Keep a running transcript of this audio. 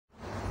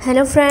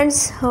Hello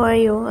friends, how are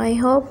you? I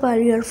hope all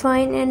you are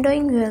fine and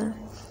doing well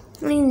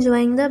and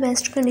enjoying the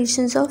best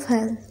conditions of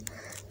health.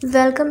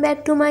 Welcome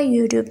back to my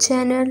YouTube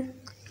channel.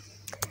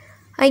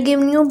 I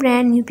give you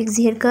brand new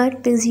PIXIE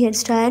haircut, PIXIE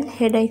hairstyle,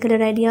 hair dye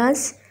color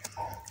ideas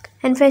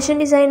and fashion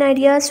design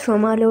ideas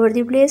from all over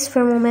the place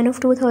for women of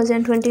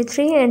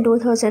 2023 and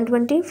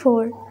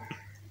 2024.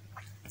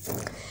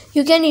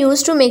 You can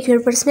use to make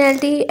your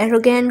personality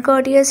arrogant,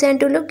 courteous and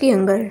to look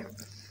younger.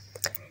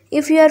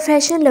 If you are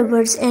fashion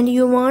lovers and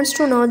you want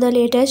to know the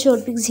latest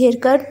short PIXIE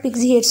haircut,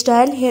 PIXIE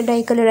hairstyle, hair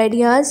dye color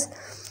ideas,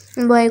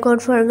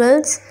 boycott for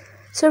girls,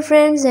 so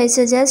friends, I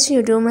suggest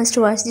you must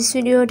watch this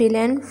video till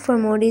end for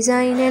more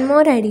design and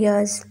more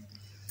ideas.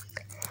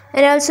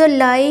 And also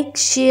like,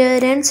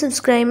 share and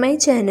subscribe my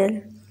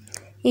channel.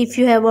 If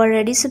you have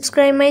already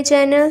subscribed my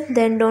channel,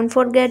 then don't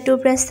forget to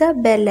press the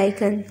bell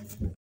icon.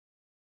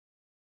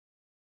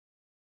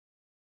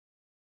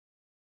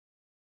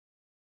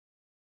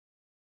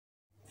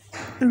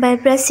 By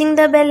pressing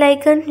the bell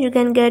icon, you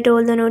can get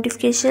all the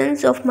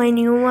notifications of my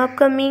new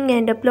upcoming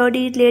and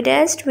uploaded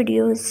latest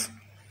videos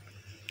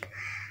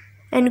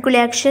and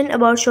collection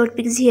about short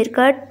PIXIE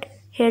haircut,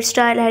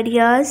 hairstyle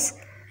ideas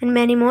and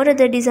many more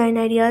other design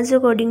ideas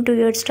according to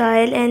your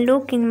style and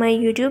look in my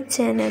YouTube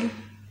channel.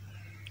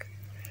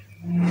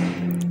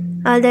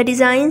 All the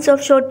designs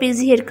of short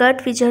PIXIE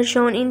haircut which are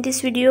shown in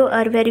this video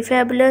are very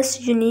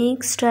fabulous,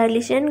 unique,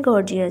 stylish and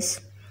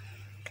gorgeous.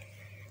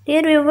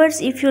 Dear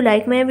viewers, if you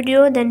like my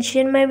video, then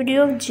share my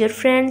video with your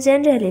friends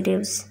and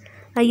relatives.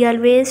 I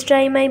always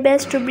try my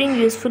best to bring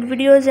useful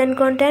videos and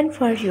content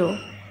for you.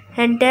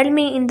 And tell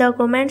me in the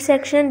comment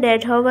section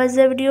that how was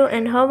the video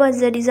and how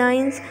was the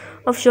designs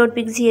of short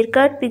PIXIE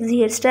haircut, PIXIE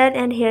hairstyle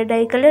and hair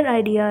dye color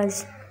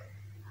ideas.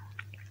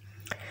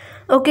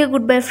 Okay,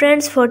 goodbye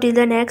friends for till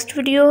the next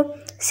video.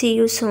 See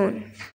you soon.